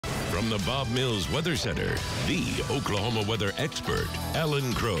From the Bob Mills Weather Center, the Oklahoma weather expert,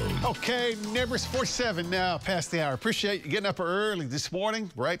 Alan Crone. Okay, neighbors, 47 now, past the hour. Appreciate you getting up early this morning.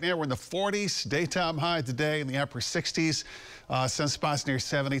 Right now, we're in the 40s. Daytime high today in the upper 60s. Sunspots near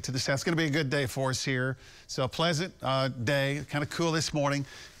 70 to the south. It's going to be a good day for us here. So a pleasant day, kind of cool this morning.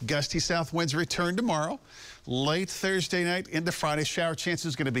 Gusty south winds return tomorrow. Late Thursday night into Friday, shower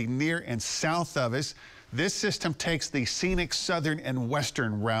chances going to be near and south of us. This system takes the scenic southern and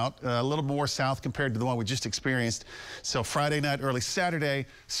western route, a little more south compared to the one we just experienced. So Friday night, early Saturday,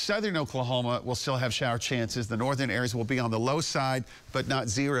 southern Oklahoma will still have shower chances. The northern areas will be on the low side, but not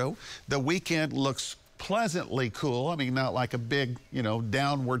zero. The weekend looks pleasantly cool. I mean, not like a big,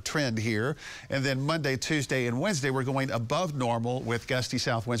 downward trend here. And then Monday, Tuesday, and Wednesday, we're going above normal with gusty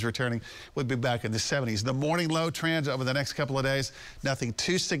south winds returning. We'll be back in the 70s. The morning low trend over the next couple of days, nothing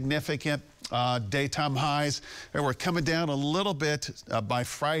too significant. Daytime highs, and we're coming down a little bit by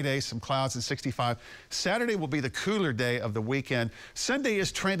Friday, some clouds and 65. Saturday will be the cooler day of the weekend. Sunday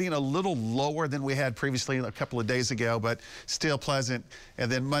is trending a little lower than we had previously a couple of days ago, but still pleasant. And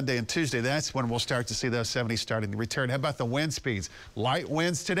then Monday and Tuesday, that's when we'll start to see those 70s starting to return. How about the wind speeds? Light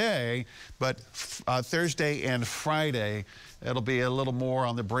winds today, but Thursday and Friday, it'll be a little more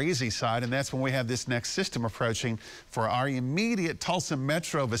on the breezy side, and that's when we have this next system approaching for our immediate Tulsa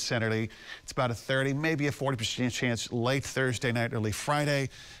metro vicinity. It's about a 30, maybe a 40% chance late Thursday night, early Friday,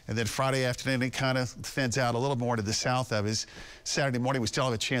 and then Friday afternoon it kind of thins out a little more to the south of us. Saturday morning we still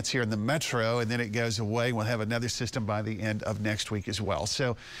have a chance here in the metro, and then it goes away. We'll have another system by the end of next week as well.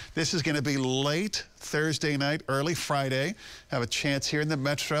 So this is going to be late Thursday night, early Friday. Have a chance here in the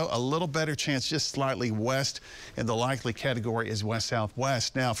metro, a little better chance just slightly west, and the likely category is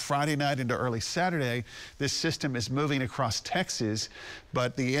west-southwest. Now, Friday night into early Saturday, this system is moving across Texas,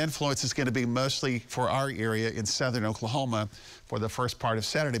 but the influence is going to be mostly for our area in southern Oklahoma for the first part of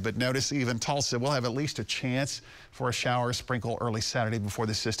Saturday. But notice even Tulsa will have at least a chance for a shower or sprinkle early Saturday before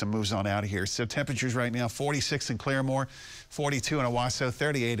the system moves on out of here. So temperatures right now, 46 in Claremore, 42 in Owasso,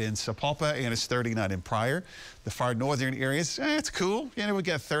 38 in Sapulpa, and it's 39 in Pryor. The far northern areas, it's cool. We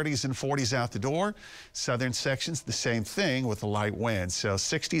got 30s and 40s out the door. Southern sections, the same thing with the light winds. So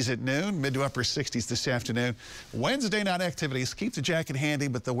 60s at noon, mid to upper 60s this afternoon. Wednesday night activities, keep the jacket handy,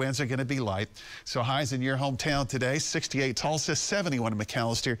 but the winds are going to be light. So highs in your hometown today, 68 Tulsa, 71 in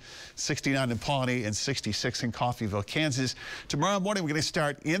McAllister, 69 in Pawnee, and 66 in Coffeyville, Kansas. Tomorrow morning, we're going to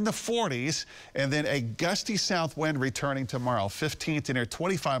start in the 40s, and then a gusty south wind returning tomorrow, 15 to near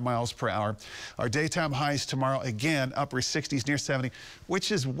 25 miles per hour. Our daytime highs tomorrow, again, upper 60s, near 70,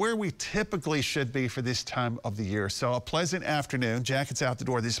 which is where we typically should be for this time of the year. So a pleasant afternoon. Jackets out the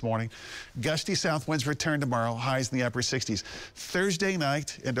door this morning. Gusty south winds return tomorrow, highs in the upper 60s. Thursday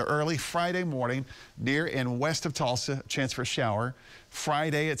night into early Friday morning, near and west of Tulsa, chance for a shower.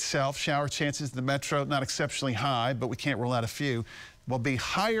 Friday itself, shower chances in the metro, not exceptionally high, but we can't rule out a few. Will be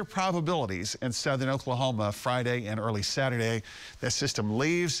higher probabilities in southern Oklahoma Friday and early Saturday. That system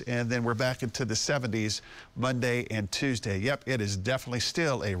leaves, and then we're back into the 70s Monday and Tuesday. Yep, it is definitely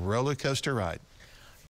still a roller coaster ride.